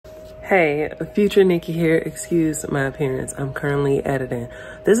Hey, future Nikki here. Excuse my appearance. I'm currently editing.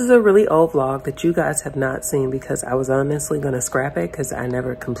 This is a really old vlog that you guys have not seen because I was honestly going to scrap it because I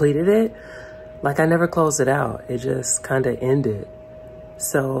never completed it. Like, I never closed it out. It just kind of ended.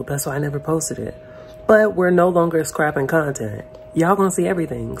 So that's why I never posted it. But we're no longer scrapping content. Y'all gonna see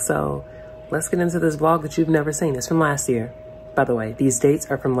everything. So let's get into this vlog that you've never seen. It's from last year. By the way, these dates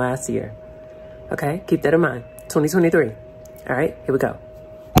are from last year. Okay, keep that in mind. 2023. All right, here we go.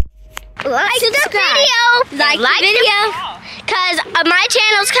 Like the video, like the video, because my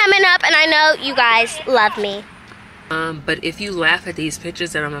channel's coming up and I know you guys love me. But if you laugh at these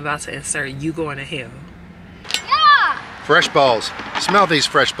pictures that I'm about to insert, you going to hell. Yeah! Fresh balls. Smell these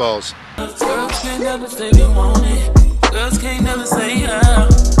fresh balls. Girls can't never say they want it. Girls can't never say yeah.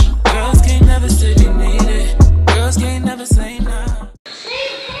 Girls can't never say they need it. Girls can't never say no.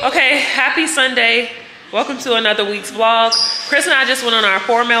 Okay, happy Sunday. Welcome to another week's vlog. Chris and I just went on our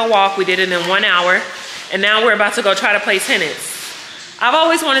 4-mile walk. We did it in 1 hour. And now we're about to go try to play tennis. I've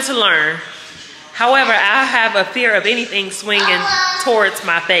always wanted to learn. However, I have a fear of anything swinging towards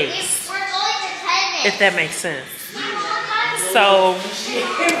my face. We're going to tennis. If that makes sense. So,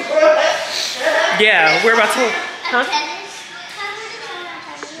 yeah, we're about to... Huh?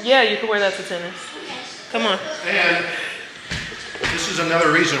 Yeah, you can wear that to tennis. Come on. And this is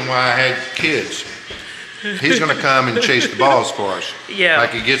another reason why I had kids. He's going to come and chase the balls for us. Yeah.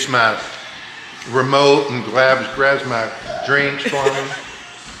 Like he gets my remote and grabs my drinks for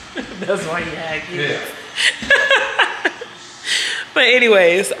me. That's why you had kids. Yeah. But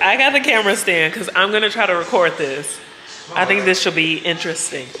anyways, I got the camera stand because I'm going to try to record this. I think this should be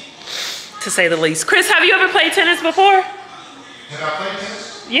interesting, to say the least. Chris, have you ever played tennis before? Have I played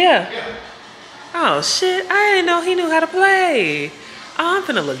tennis? Yeah. Yeah. Oh, shit. I didn't know he knew how to play. Oh, I'm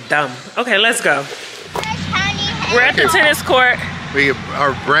finna look dumb. Okay, let's go. We're at the tennis court. We have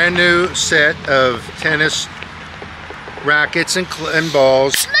our brand new set of tennis rackets and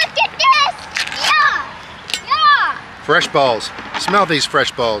balls. Look at this! Yeah! Yeah! Fresh balls. Smell these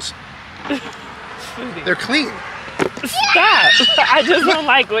fresh balls. They're clean. Stop. I just don't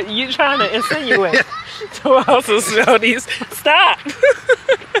like what you're trying to insinuate. So I also smell these. Stop.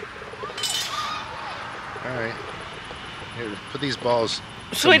 All right. Here, put these balls.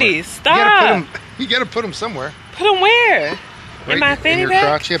 Sweetie, somewhere. stop. You gotta put them somewhere. Put them where? Right in my fanny your bag?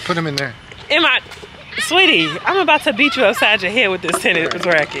 crotch. Yeah, put them in there. In my... Sweetie, I'm about to beat you upside your head with this tennis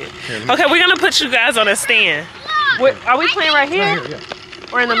racket. Okay, we're going to put you guys on a stand. Are we playing right here? Right here,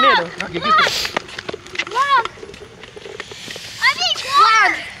 yeah. Or in the middle? Mom!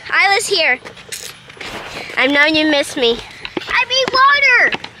 Mom! Isla's here. I know you miss me. I need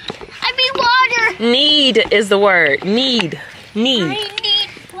water! I need water! Need is the word. Need. I need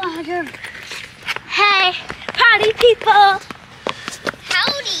water. Hey, howdy people.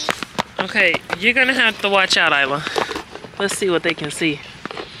 Howdy. Okay, you're going to have to watch out, Isla. Let's see what they can see.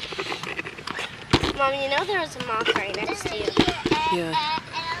 Mom, you know there's a moth right next to you. Yeah.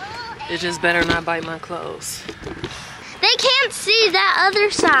 It just better not bite my clothes. They can't see that other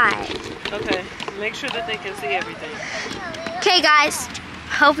side. Okay, make sure that they can see everything. Okay, guys.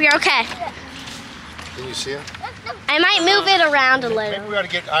 Hope you're okay. Can you see it? I might move it around a little. Maybe we ought to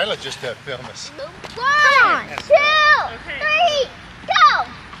get Isla just to film us. 1, 2, 3, go!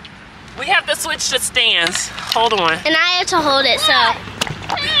 We have to switch to stands. Hold on. And I have to hold it, so.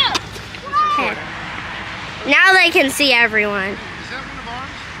 1. Now they can see everyone. Is that one of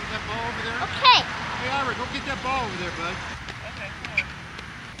ours? That ball over there? Okay. Hey, Ira, go get that ball over there, bud.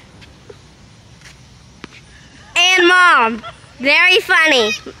 And Mom. Very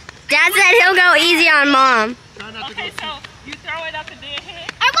funny. Dad said he'll go easy on Mom. Okay, so you throw it up and then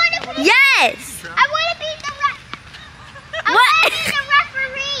hit? I want to. Yes. I want to be the ref. I want to be the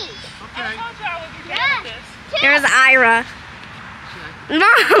referee. Okay. I told you I would be bad at this. There's Ira.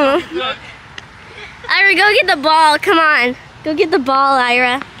 Mom. Look. Ira, go get the ball. Come on. Go get the ball,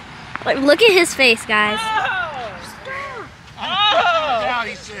 Ira. Like, look at his face, guys. Oh! Oh! Now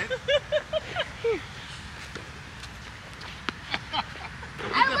he said.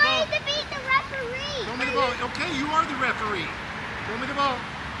 I wanted to be the referee. Throw me the ball. Okay, you are the referee. Throw me the ball.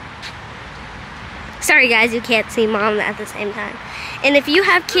 Sorry, guys, you can't see Mom at the same time. And if you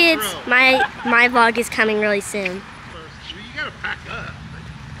have kids, my vlog is coming really soon. You gotta pack up.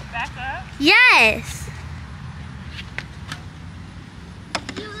 Back up. Yes.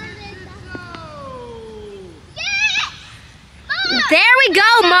 There we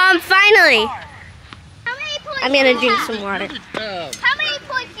go, Mom, finally. How many points I'm going to drink some water. How many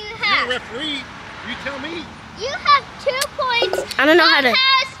points do you have? You're a referee. You tell me. You have 2 points. I don't know how to.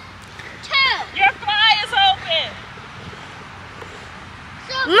 Has 2. Your fly is open.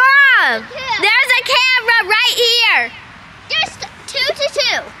 Mom! camera. There's a camera right here. There's 2 to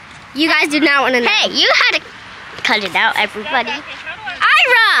 2. You guys do not want to know. Hey, you had to cut it out, everybody.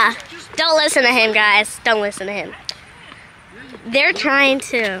 Ira! Don't listen to him, guys. Don't listen to him. They're trying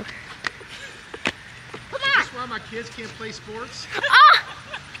to. Come on. Is this why my kids can't play sports? Oh!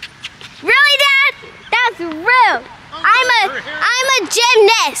 Really, Dad? That's rude. I'm a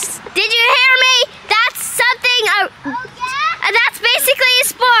gymnast. Did you hear me? That's something. That's basically a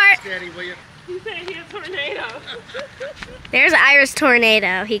sport. Daddy, will you? He said he a tornado. There's Ira's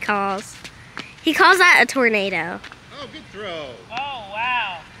tornado. He calls that a tornado. Oh, good throw. Oh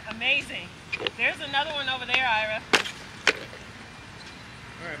wow, amazing. There's another one over there, Ira.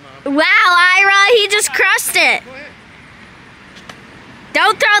 All right, Mom. Wow, Ira, he just crushed it. Go ahead.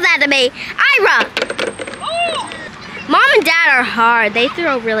 Don't throw that at me, Ira. Oh! Mom and Dad are hard. They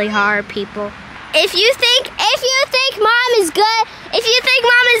throw really hard, people. If you think Mom is good,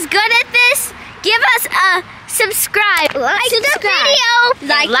 at this, give us a subscribe. Like the video.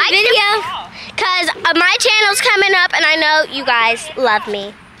 Like the video. Because my channel's coming up and I know you guys love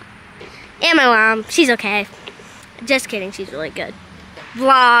me. And my mom, she's okay. Just kidding, she's really good.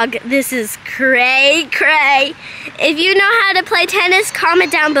 Vlog, this is cray. If you know how to play tennis,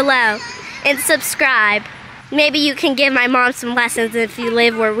 comment down below and subscribe. Maybe you can give my mom some lessons if you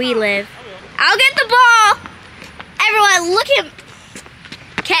live where we live. I'll get the ball. Everyone, look at.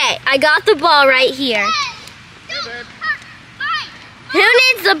 Okay, I got the ball right here. Who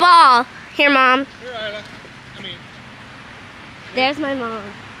needs the ball? Here, Mom. Here, Ira. There's my mom.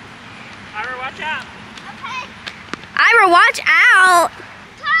 Ira, watch out. Okay. Ira, watch out.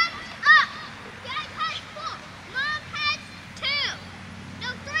 Time's up. Dad has 4. Mom has 2. No,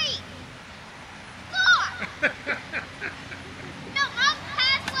 3. 4. No, Mom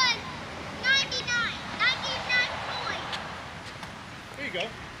has 99. 99 points. There you go.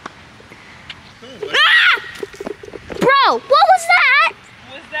 Come on, buddy. Ah! Bro, what was that?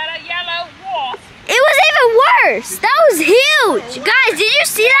 Was that a yellow wasp? It was even worse. That was huge. Guys, did you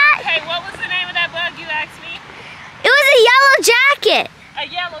see that? Hey, what was the name of that bug you asked me? It was a yellow jacket. A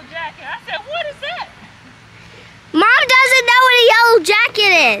yellow jacket. I said, what is that? Mom doesn't know what a yellow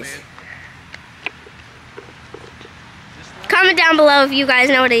jacket is. Comment down below if you guys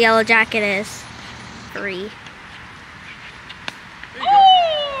know what a yellow jacket is. 3. Ooh!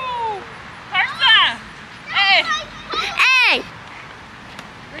 First time. Hey! Hey!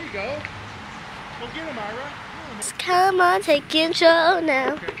 There you go. Go get him, Ira. Come on, take control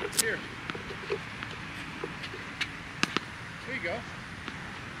now. Okay, here. There you go.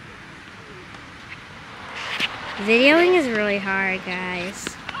 Videoing is really hard, guys.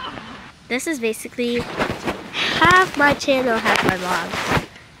 This is basically half my channel, half my vlog.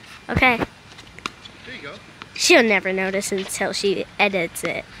 Okay. There you go. She'll never notice until she edits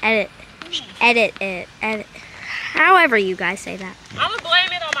it. Edit it. However you guys say that. I'm going to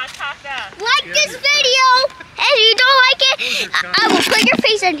blame it on my cocked eye. Like this video. If you don't like it, I will put your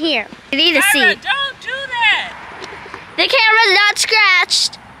face in here. You need to see. Ira, don't do that. The camera's not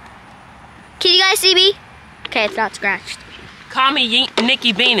scratched. Can you guys see me? Okay, it's not scratched. Call me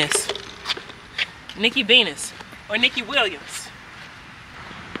Nikki Venus. Nikki Venus. Or Nikki Williams.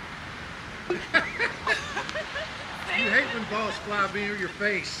 You hate when balls fly near your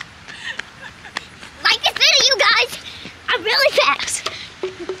face. Like this video, guys. I'm really fast.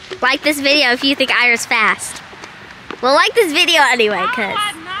 Like this video if you think Ira's fast. Well, like this video anyway, because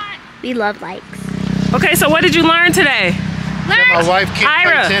we love likes. Okay, so what did you learn today? Yeah, my wife can't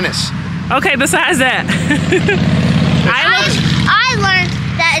Ira. play tennis. Okay, besides that. I learned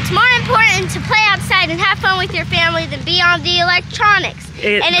that it's more important to play outside and have fun with your family than be on the electronics.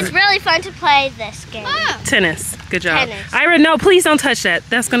 And it's really fun to play this game. Tennis. Good job. Tennis. Ira, no, please don't touch that.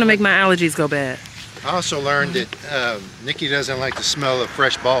 That's going to make my allergies go bad. I also learned that Nikki doesn't like the smell of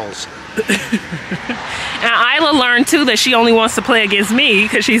fresh balls. And Isla learned too that she only wants to play against me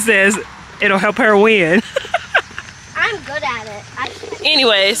because she says it'll help her win. I'm good at it.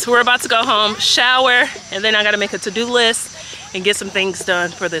 Anyways, we're about to go home, shower, and then I gotta make a to-do list and get some things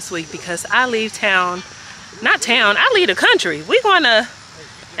done for this week because I leave town. Not town, I leave the country. We gonna,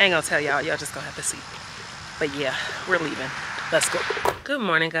 I ain't gonna tell y'all just gonna have to see. But yeah, we're leaving. Let's go. Good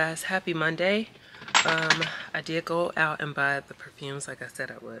morning, guys. Happy Monday. I did go out and buy the perfumes like I said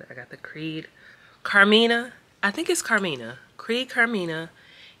I would. I got the Creed Carmina. I think it's Carmina. Creed Carmina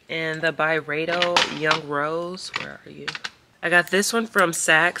and the Byredo Young Rose. Where are you? I got this one from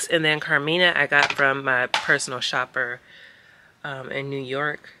Saks, and then Carmina I got from my personal shopper in New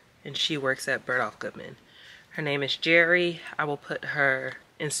York, and she works at Bergdorf Goodman. Her name is Jerry. I will put her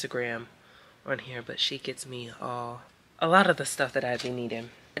Instagram on here, but she gets me a lot of the stuff that I've been needing.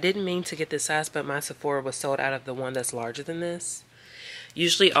 I didn't mean to get this size, but my Sephora was sold out of the one that's larger than this.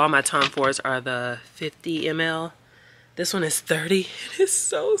 Usually all my Tom Fords are the 50 ml. This one is 30. It is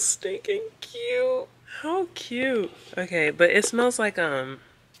so stinking cute. How cute. Okay, but it smells like a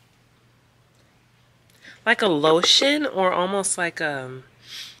lotion, or almost like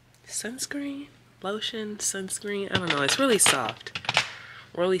sunscreen. Lotion, sunscreen. I don't know. It's really soft.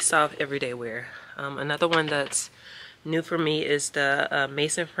 Really soft everyday wear. Another one that's new for me is the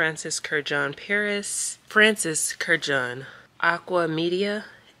Maison Francis Kurkdjian Francis Kurkdjian Aqua Media.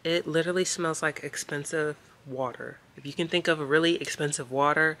 It literally smells like expensive water. If you can think of a really expensive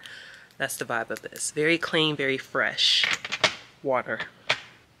water, that's the vibe of this. Very clean, very fresh water.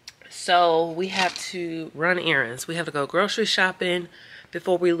 So we have to run errands. We have to go grocery shopping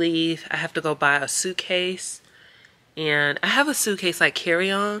before we leave. I have to go buy a suitcase. And I have a suitcase like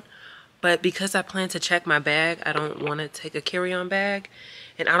carry-on, but because I plan to check my bag, I don't want to take a carry-on bag.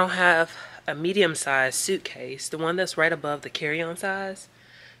 And I don't have a medium-sized suitcase, the one that's right above the carry-on size,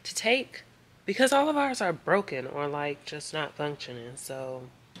 to take, because all of ours are broken or like just not functioning. So,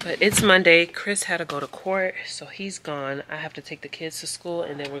 but it's Monday. Chris had to go to court, so he's gone. I have to take the kids to school,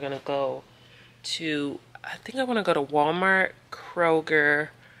 and then we're gonna go to, I think I want to go to Walmart, Kroger,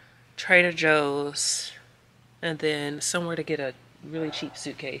 Trader Joe's, and then somewhere to get a really cheap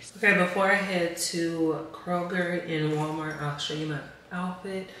suitcase. Okay, before I head to Kroger and Walmart, I'll show you my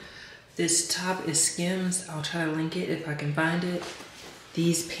outfit. This top is Skims. I'll try to link it if I can find it.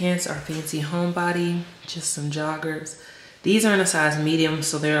 These pants are Fancy Homebody, just some joggers. These are in a size medium,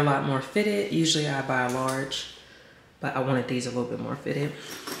 so they're a lot more fitted. Usually I buy a large, but I wanted these a little bit more fitted.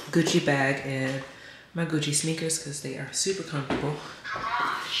 Gucci bag and my Gucci sneakers because they are super comfortable.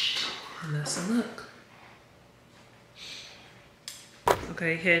 And that's the look.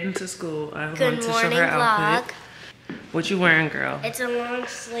 Okay, heading to school. I want to show her outfit. What you wearing, girl? It's a long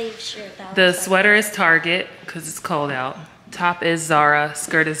sleeve shirt. The sweater is Target because it's cold out. Top is Zara,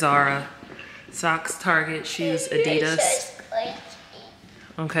 skirt is Zara, socks Target, shoes Adidas.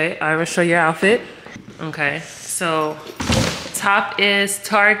 Okay, I will show your outfit. Okay, so top is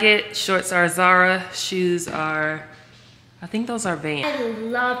Target, shorts are Zara, shoes are, I think those are Vans. I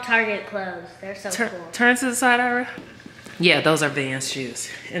love Target clothes. They're so cool. Turn to the side, Ira. Yeah, those are Vans shoes.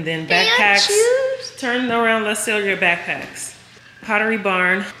 And then backpacks. Shoes? Turn around, let's sell your backpacks. Pottery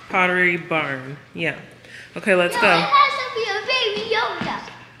Barn, yeah. Okay, let's go. It has to be a Baby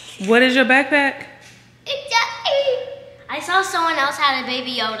Yoda. What is your backpack? I saw someone else had a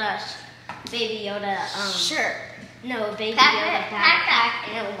Baby Yoda shirt. No, Baby Yoda backpack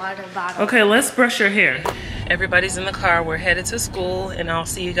and a water bottle. Okay, let's brush your hair. Everybody's in the car. We're headed to school, and I'll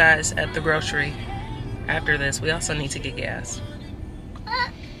see you guys at the grocery after this. We also need to get gas.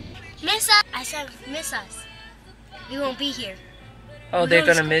 Miss us. I said miss us. We won't be here. Oh, they're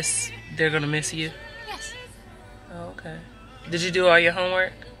gonna miss you? Yes. Oh, okay. Did you do all your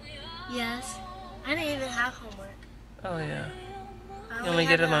homework? Yes. I didn't even have homework. Oh, yeah. You only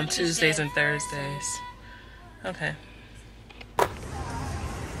get it on Tuesdays and Thursdays. Okay.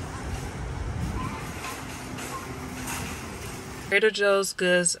 Trader Joe's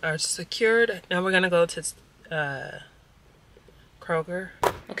goods are secured. Now we're gonna go to Kroger.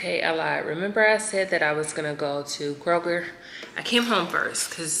 Okay, I lied. Remember I said that I was gonna go to Kroger? I came home first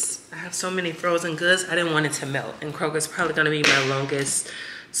because I have so many frozen goods. I didn't want it to melt, and Kroger's probably gonna be my longest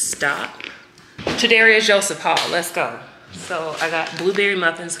stop. Trader Joseph Hall, let's go. So I got blueberry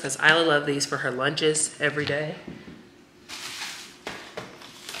muffins because Isla loves these for her lunches every day.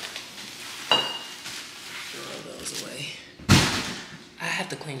 Throw those away. I have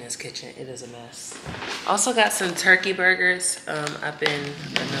to clean this kitchen, it is a mess. Also got some turkey burgers. I've been,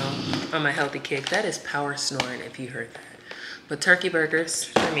 on my healthy kick. That is power snoring if you heard that. But turkey burgers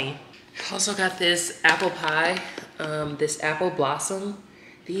for me. Also got this apple pie, this apple blossom.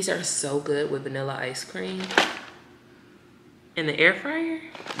 These are so good with vanilla ice cream. In the air fryer,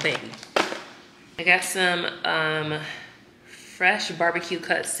 baby. I got some fresh barbecue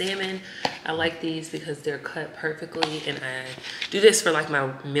cut salmon. I like these because they're cut perfectly, and I do this for like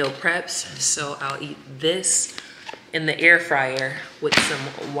my meal preps. So I'll eat this in the air fryer with some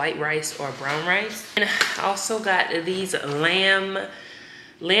white rice or brown rice. And I also got these lamb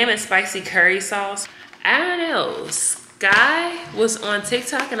and spicy curry sauce. I don't know, Sky was on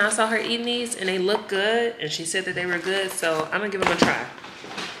TikTok and I saw her eating these and they look good, and she said that they were good, so I'm gonna give them a try.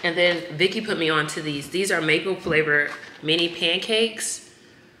 And then Vicky put me on to these. These are maple flavored mini pancakes.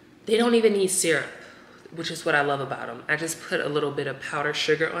 They don't even need syrup, which is what I love about them. I just put a little bit of powdered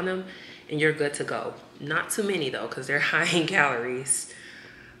sugar on them and you're good to go. Not too many though, because they're high in calories.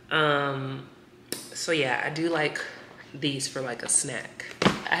 So yeah, I do like these for like a snack.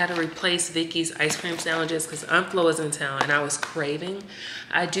 I had to replace Vicky's ice cream sandwiches because Aunt Flo was in town and I was craving.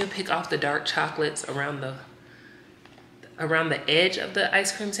 I do pick off the dark chocolates around the edge of the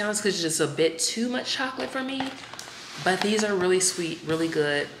ice cream sandwich because it's just a bit too much chocolate for me. But these are really sweet, really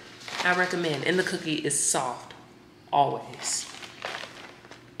good. I recommend. And the cookie is soft, always.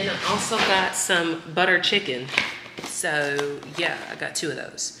 And I also got some butter chicken. So yeah, I got 2 of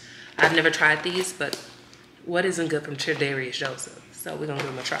those. I've never tried these, but what isn't good from Tradarius Joseph? So we're gonna give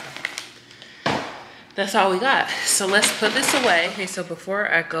them a try. That's all we got. So let's put this away. Okay, so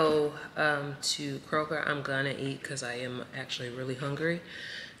before I go to Kroger, I'm gonna eat because I am actually really hungry.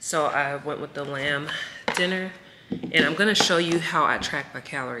 So I went with the lamb dinner, and I'm gonna show you how I track my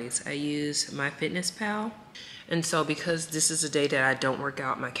calories. I use MyFitnessPal, and so because this is a day that I don't work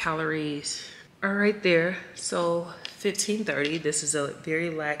out, my calories are right there. So 1530, this is a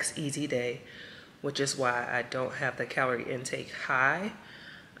very lax, easy day, which is why I don't have the calorie intake high.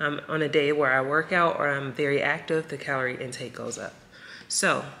 On a day where I work out or I'm very active, the calorie intake goes up.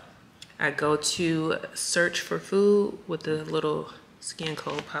 So I go to search for food with the little scan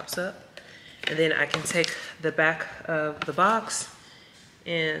code pops up. And then I can take the back of the box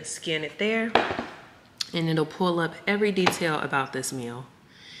and scan it there. And it'll pull up every detail about this meal.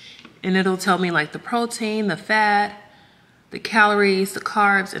 And it'll tell me like the protein, the fat, the calories, the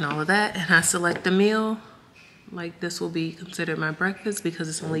carbs, and all of that. And I select the meal. Like this will be considered my breakfast because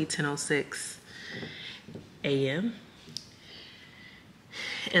it's only 10:06 a.m.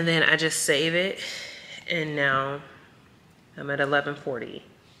 And then I just save it. And now I'm at 1140.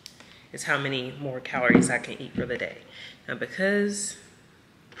 It's how many more calories I can eat for the day. Now because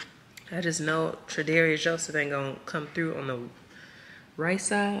I just know Tradarius Joseph ain't gonna come through on the right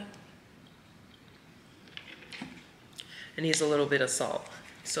side, it needs a little bit of salt.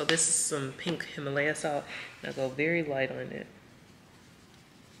 So this is some pink Himalaya salt, and I go very light on it.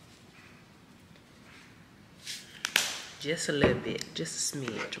 Just a little bit, just a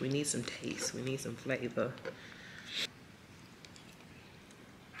smidge. We need some taste, we need some flavor.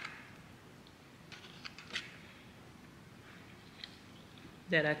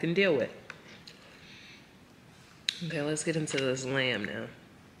 That I can deal with. Okay, let's get into this lamb now.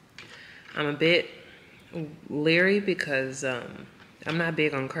 I'm a bit leery because I'm not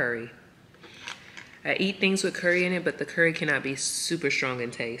big on curry. I eat things with curry in it, but the curry cannot be super strong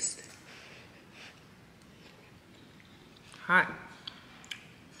in taste. Hot.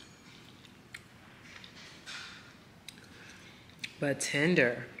 But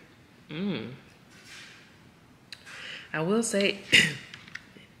tender. I will say,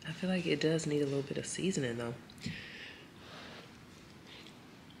 I feel like it does need a little bit of seasoning though.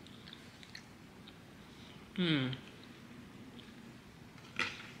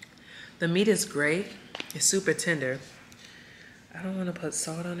 The meat is great. It's super tender. I don't want to put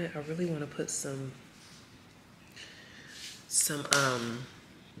salt on it. I really want to put some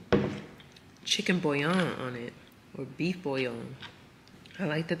chicken bouillon on it, or beef bouillon. I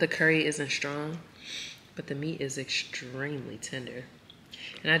like that the curry isn't strong, but the meat is extremely tender.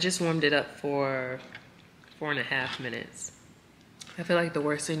 And I just warmed it up for 4.5 minutes. I feel like the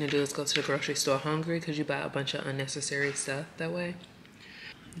worst thing to do is go to the grocery store hungry because you buy a bunch of unnecessary stuff that way.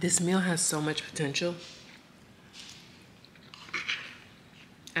 This meal has so much potential.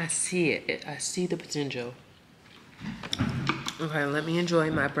 I see it. I see the potential. Okay, let me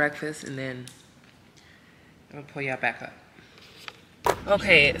enjoy my breakfast and then I'll pull y'all back up.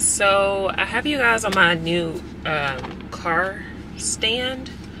 Okay, so I have you guys on my new car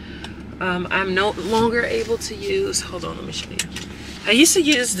stand. I'm no longer able to use, hold on, let me show you. I used to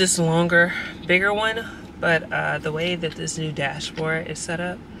use this longer, bigger one, but the way that this new dashboard is set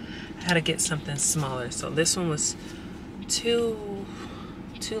up, I had to get something smaller. So this one was too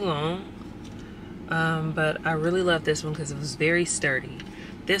long, but I really love this one because it was very sturdy.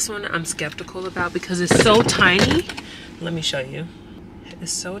 This one I'm skeptical about because it's so tiny. Let me show you.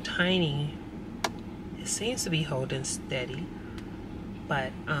 It's so tiny. It seems to be holding steady,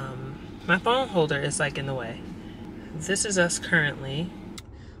 but my phone holder is like in the way. This is us currently,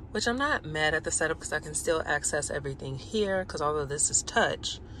 which I'm not mad at the setup because I can still access everything here because although this is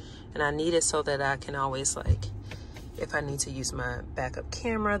touch, and I need it so that I can always, like, if I need to use my backup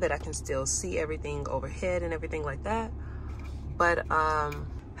camera, that I can still see everything overhead and everything like that. But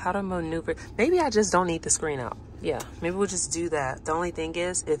how to maneuver, maybe I just don't need the screen out. Yeah, maybe we'll just do that. The only thing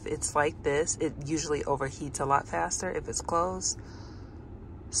is, if it's like this, it usually overheats a lot faster if it's closed.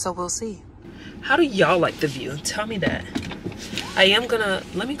 So we'll see. How do y'all like the view? Tell me that. I am gonna,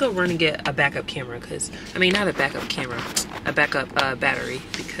 let me go run and get a backup camera because, I mean, not a backup camera, a backup battery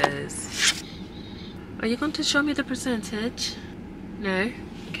because, are you going to show me the percentage? No?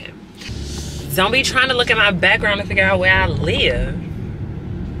 Don't be trying to look at my background to figure out where I live.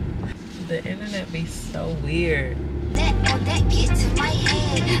 The internet be so weird. That get to my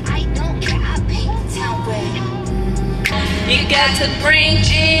head. I don't care, I paint the town red. You got to bring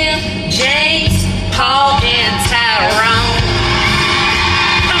Jim, James, Paul, and Tyrone.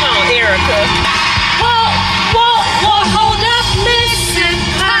 Come on, Erica. Whoa, hold up, listen,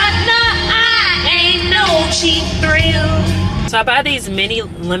 partner, I ain't no cheap thrill. So I buy these mini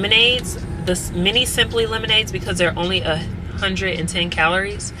lemonades, the mini Simply lemonades, because they're only 110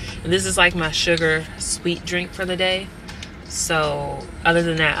 calories. And this is like my sugar sweet drink for the day. So other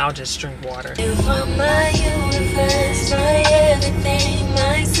than that, I'll just drink water. You are my universe, my everything,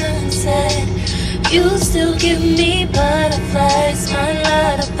 my sunset. You still give me butterflies, my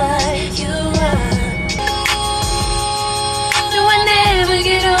lullaby. You are. Do I never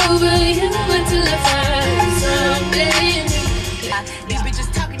get over you until I find something? These bitches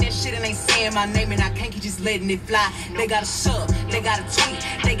talking that shit and ain't saying my name, and I can't keep just letting it fly. They got a sub, they got a tweet,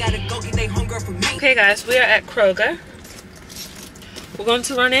 they got to go get they hunger for me. Okay guys, we are at Kroger. We're going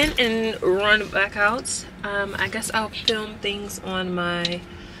to run in and run back out. I guess I'll film things on my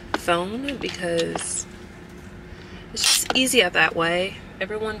phone because it's just easier that way.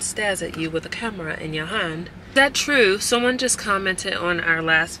 Everyone stares at you with a camera in your hand. Is that true? Someone just commented on our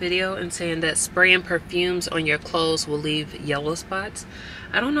last video and saying that spraying perfumes on your clothes will leave yellow spots.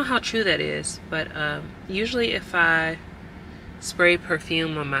 I don't know how true that is, but usually if I spray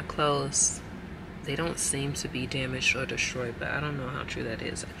perfume on my clothes, they don't seem to be damaged or destroyed, but I don't know how true that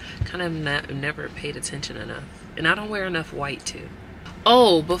is. I kind of never paid attention enough, and I don't wear enough white too.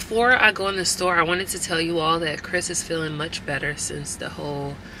 Oh, before I go in the store, I wanted to tell you all that Chris is feeling much better since the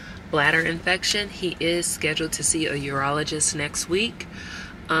whole bladder infection. He is scheduled to see a urologist next week,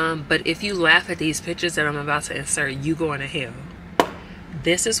 but if you laugh at these pictures that I'm about to insert, you going to hell.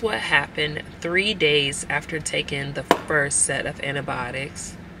 This is what happened 3 days after taking the first set of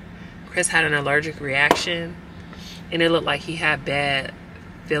antibiotics. Chris had an allergic reaction, and it looked like he had bad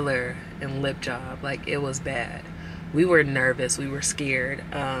filler and lip job. Like, it was bad. We were nervous. We were scared.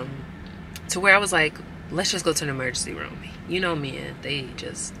 To where I was like, let's just go to the emergency room. You know men, they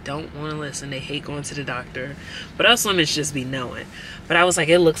just don't want to listen. They hate going to the doctor. But us women just be knowing. But I was like,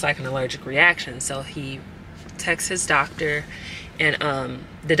 it looks like an allergic reaction. So he texts his doctor, and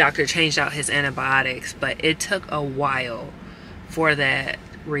the doctor changed out his antibiotics. But it took a while for that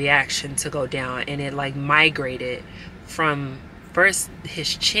reaction to go down, and it like migrated from first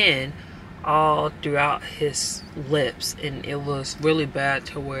his chin all throughout his lips, and it was really bad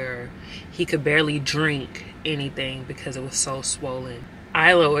to where he could barely drink anything because it was so swollen.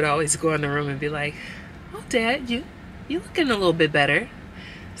 Isla would always go in the room and be like, oh Dad, you looking a little bit better.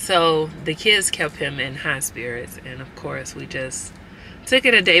 So the kids kept him in high spirits, and of course we just took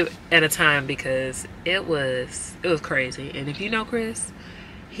it a day at a time because it was crazy. And if you know Chris,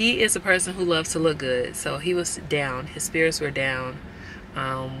 he is a person who loves to look good. So he was down. His spirits were down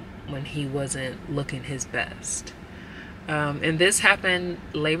when he wasn't looking his best. And this happened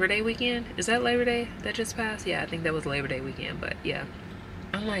Labor Day weekend. Is that Labor Day that just passed? Yeah, I think that was Labor Day weekend. But yeah,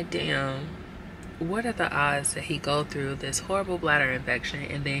 I'm like, damn, what are the odds that he go through this horrible bladder infection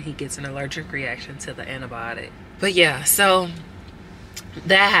and then he gets an allergic reaction to the antibiotic? But yeah, so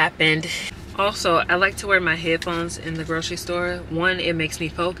that happened. Also, I like to wear my headphones in the grocery store. One, it makes me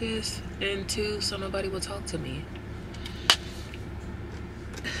focus, and two, so nobody will talk to me.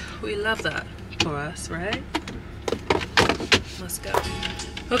 We love that for us, right? Let's go.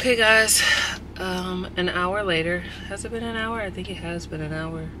 Okay guys, an hour later. Has it been an hour? I think it has been an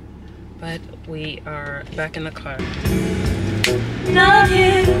hour. But we are back in the car. Love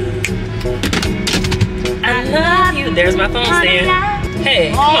you. I love you. There's my phone stand.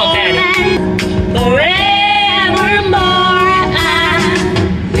 Hey, come on, Patty. Forevermore, I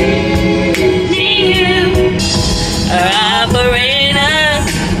need you. Operator,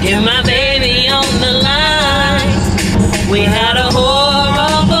 get my baby on the line. We had a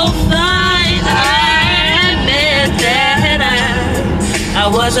horrible fight. I admit that I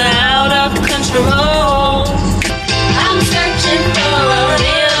was out of control. I'm searching for a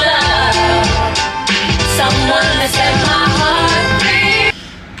real love, someone to set my heart free.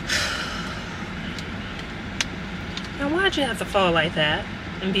 Now, why'd you have to fall like that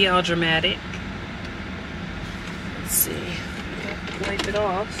and be all dramatic? Let's see. Wipe it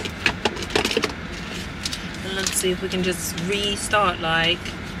off. And let's see if we can just restart. Like,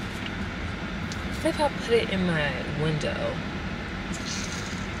 what if I put it in my window?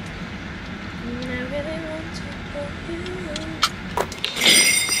 And I really want to hold you.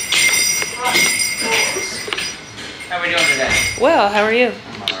 How are we doing today? Well, how are you?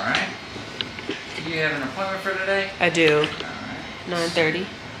 I'm alright. you have an appointment for today? I do. All right. 9:30.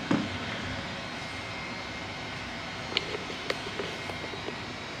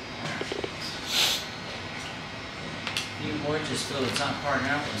 You boy, just fill the top part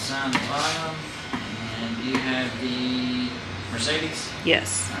out and sign the bottom. And you have the Mercedes?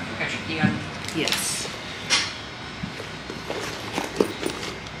 Yes. All right, you got your key on? Yes.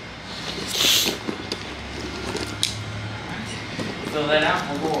 Fill that out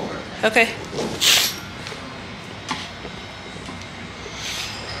and we'll go over it. Okay.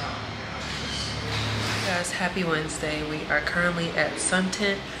 Guys, happy Wednesday. We are currently at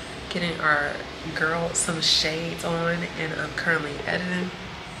Suntent getting our girl some shades on, and I'm currently editing.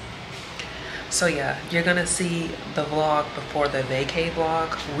 So yeah, you're gonna see the vlog before the vacay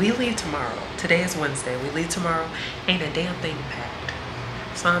vlog. We leave tomorrow. Today is Wednesday. We leave tomorrow. Ain't a damn thing packed.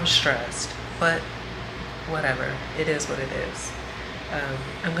 So I'm stressed, but whatever. It is what it is.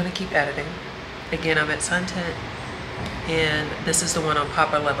 I'm gonna keep editing. Again, I'm at Suntent, and this is the one on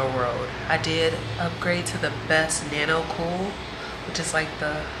Popper Level Road. I did upgrade to the best Nano Cool, which is like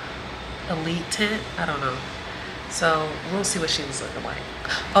the elite tint. I don't know. So we'll see what she was looking like.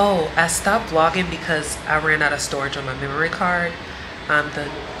 Oh, I stopped vlogging because I ran out of storage on my memory card. The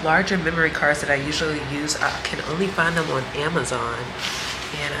larger memory cards that I usually use, I can only find them on Amazon,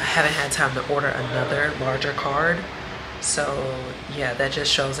 and I haven't had time to order another larger card. So yeah, that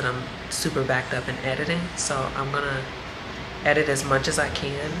just shows that I'm super backed up in editing. So I'm gonna edit as much as I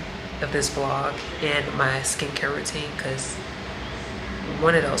can of this vlog and my skincare routine, because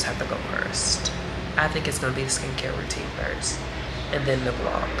one of those have to go first. I think it's gonna be the skincare routine first and then the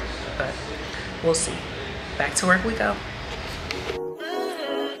vlog, but we'll see. Back to work we go.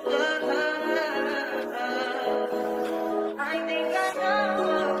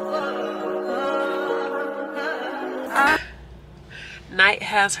 Night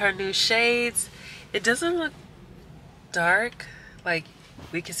has her new shades. It doesn't look dark, like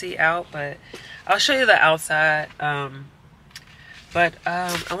we can see out, but I'll show you the outside. I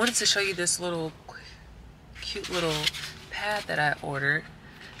wanted to show you this little cute little pad that I ordered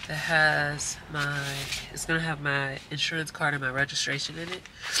that has it's gonna have my insurance card and my registration in it.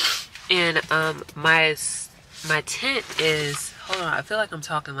 And my tint is, hold on, I feel like I'm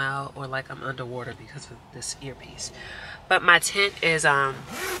talking loud or like I'm underwater because of this earpiece. But my tint is a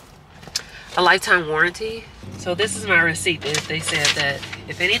lifetime warranty. So this is my receipt. They said that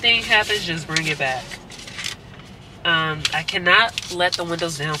if anything happens, just bring it back. I cannot let the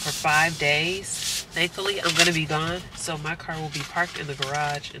windows down for 5 days. Thankfully, I'm gonna be gone, so my car will be parked in the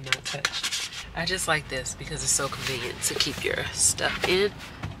garage and not touched. I just like this because it's so convenient to keep your stuff in.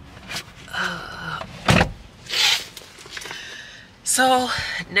 So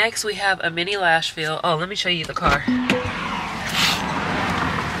next we have a mini lash fill. Oh, let me show you the car.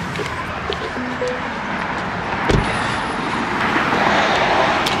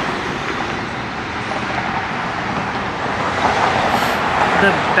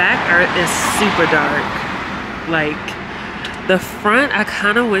 The back is super dark. Like the front, I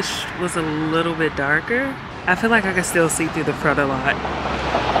kind of wish was a little bit darker. I feel like I can still see through the front a lot.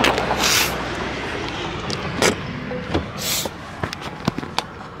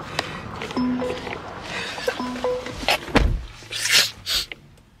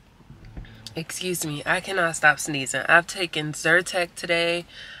 Excuse me, I cannot stop sneezing. I've taken Zyrtec today.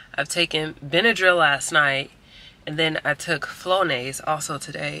 I've taken Benadryl last night. And then I took Flonase also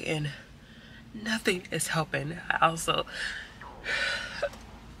today, and nothing is helping. I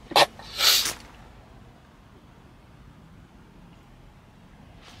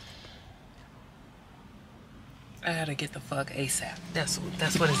gotta get the fuck ASAP. That's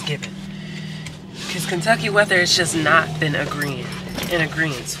what it's given. Because Kentucky weather has just not been in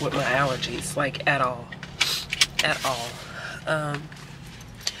agreement with my allergies, like at all. At all.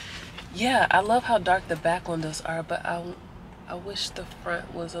 Yeah, I love how dark the back windows are, but I wish the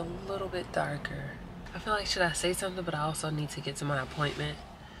front was a little bit darker. I feel like, should I say something? But I also need to get to my appointment.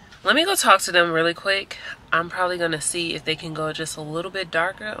 Let me go talk to them really quick. I'm probably going to see if they can go just a little bit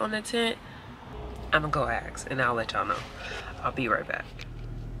darker on the tint. I'm going to go ask, and I'll let y'all know. I'll be right back.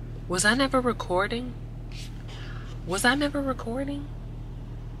 Was I never recording? Was I never recording?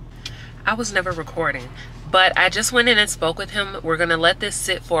 I was never recording. But I just went in and spoke with him. We're gonna let this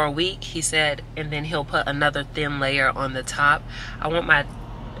sit for a week, he said, and then he'll put another thin layer on the top. I want my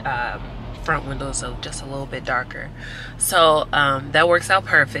front windows just a little bit darker. So that works out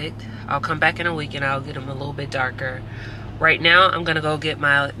perfect. I'll come back in a week and I'll get them a little bit darker. Right now, I'm gonna go get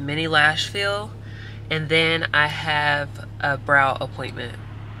my mini lash fill, and then I have a brow appointment.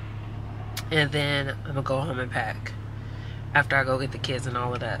 And then I'm gonna go home and pack after I go get the kids and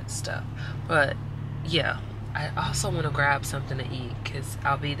all of that stuff. But yeah, I also want to grab something to eat because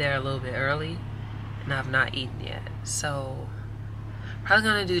I'll be there a little bit early and I've not eaten yet. So probably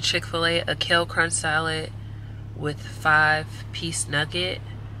gonna do Chick-fil-A, a kale crunch salad with 5-piece nugget,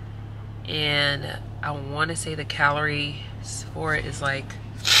 and I want to say the calories for it is like,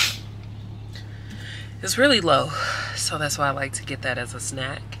 it's really low, so that's why I like to get that as a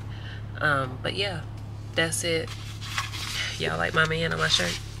snack. But yeah, that's it. Y'all like my man on my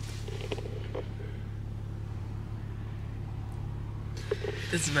shirt?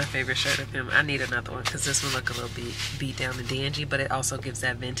 This is my favorite shirt of him. I need another one because this one look a little beat down and dingy, but it also gives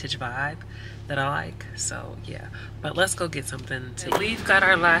that vintage vibe that I like. So yeah, but let's go get something to eat. We've got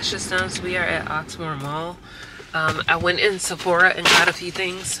our lashes done, so we are at Oxmoor Mall. I went in Sephora and got a few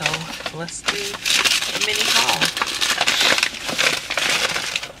things, so let's do a mini haul.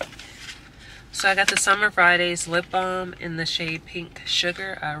 So I got the Summer Fridays lip balm in the shade Pink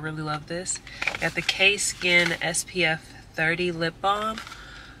Sugar. I really love this. Got the K-Skin SPF 30 lip balm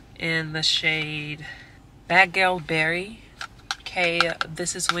in the shade Bad Girl Berry.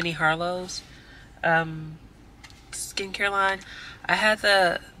 This is Winnie Harlow's skincare line. I had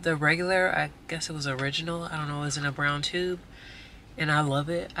the regular, I guess it was original, I don't know, it was in a brown tube, and I love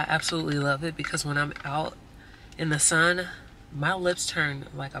it. I absolutely love it because when I'm out in the sun, my lips turn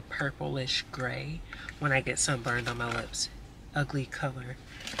like a purplish gray when I get sunburned on my lips. Ugly color.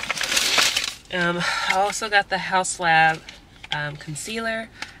 I also got the House Lab concealer.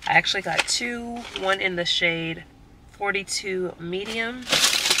 I actually got two, one in the shade 42 medium.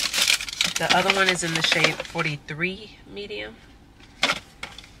 The other one is in the shade 43 medium.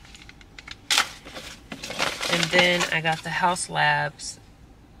 And then I got the House Labs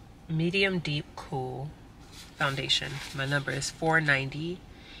medium deep cool foundation. My number is 490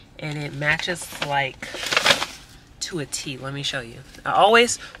 and it matches like to a T. Let me show you. I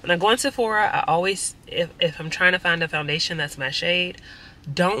always, when I go into Sephora, I always, if I'm trying to find a foundation that's my shade,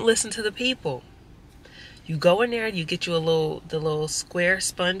 don't listen to the people. You go in there, you get you the little square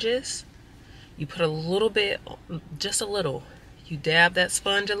sponges. You put a little bit, just a little. You dab that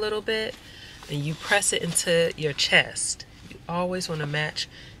sponge a little bit and you press it into your chest. You always want to match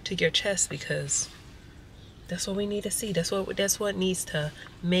to your chest because that's what we need to see. That's what needs to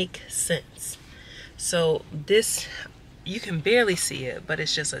make sense. So this, you can barely see it, but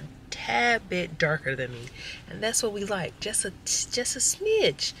it's just a tad bit darker than me, and that's what we like. Just a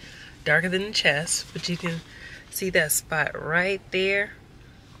smidge darker than the chest, but you can see that spot right there.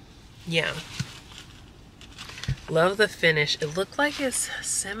 Yeah, love the finish. It looked like it's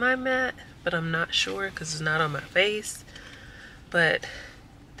semi-matte, but I'm not sure because it's not on my face, but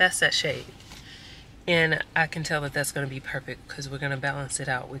that's that shade. And I can tell that that's going to be perfect because we're going to balance it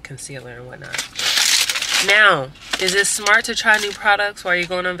out with concealer and whatnot. Now, is it smart to try new products while you're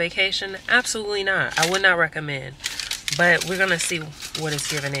going on vacation? Absolutely not. I would not recommend. But we're going to see what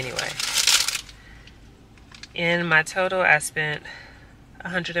it's given anyway. In my total, I spent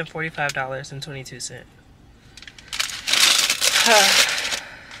 $145.22.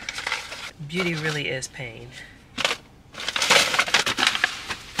 Beauty really is pain.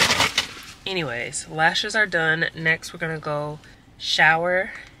 Anyways, lashes are done. Next, we're going to go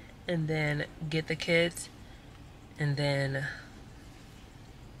shower and then get the kids and then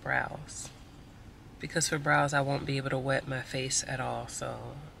brows. Because for brows, I won't be able to wet my face at all.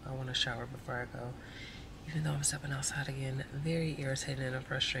 So I want to shower before I go. Even though I'm stepping outside again. Very irritating and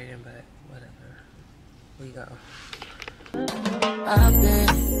frustrating, but whatever. We go. I've been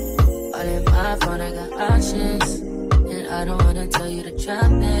all in my phone, I got options. And I don't wanna tell you to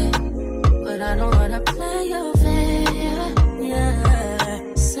drop it, but I don't wanna play your fair.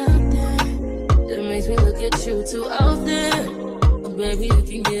 Yeah, something that makes me look at you too often. Oh, baby, you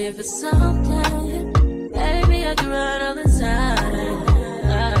can give it something. Baby, I can run all the time.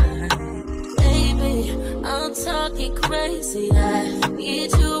 Baby, I'm talking crazy. I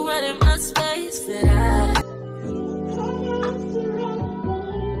need you running my space, but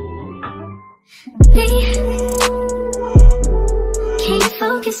Me, can you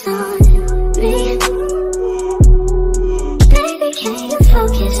focus on me? Baby, can you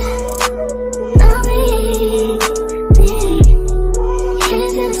focus on me?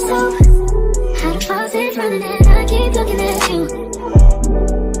 Hands in the stove, how the faucet running and I keep looking at you.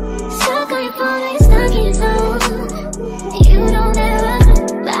 Stuck on your phone, like stuck in your zone. You don't ever,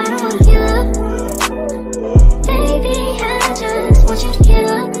 but I don't wanna give up. Baby, I just want you to get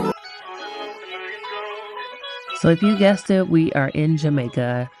up. So if you guessed it, we are in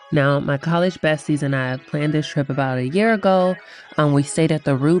Jamaica Now, my college besties and I planned this trip about a year ago. We stayed at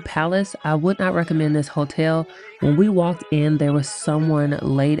the Rue Palace. I would not recommend this hotel. When we walked in, there was someone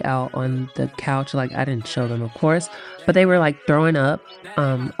laid out on the couch. Like, I didn't show them, of course, but they were like throwing up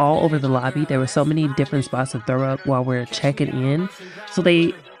all over the lobby. There were so many different spots to throw up while we're checking in. So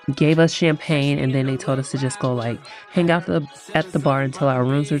they gave us champagne, and then they told us to just go like hang out at the bar until our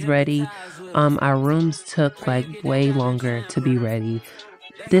rooms was ready. Our rooms took like way longer to be ready.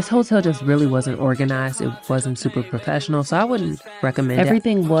 This hotel just really wasn't organized. It wasn't super professional, so I wouldn't recommend it.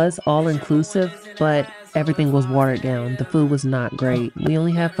 Everything was all inclusive, but everything was watered down. The food was not great. We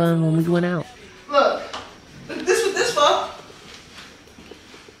only had fun when we went out. Look, this what this for?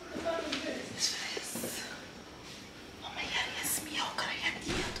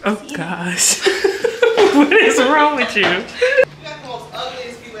 Oh gosh. What is wrong with you? You got the most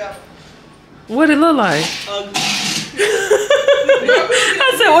ugliest view ever. What it look like? Ugly.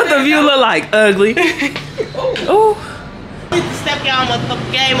 I said, what the view look like? Ugly. Oh. You need to step y'all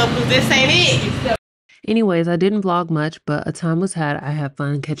motherfucking game up because this ain't it. Anyways, I didn't vlog much, but a time was had. I had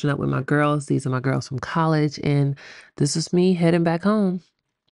fun catching up with my girls. These are my girls from college, and this is me heading back home.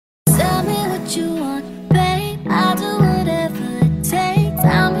 Tell me what you want, babe. I'll do whatever.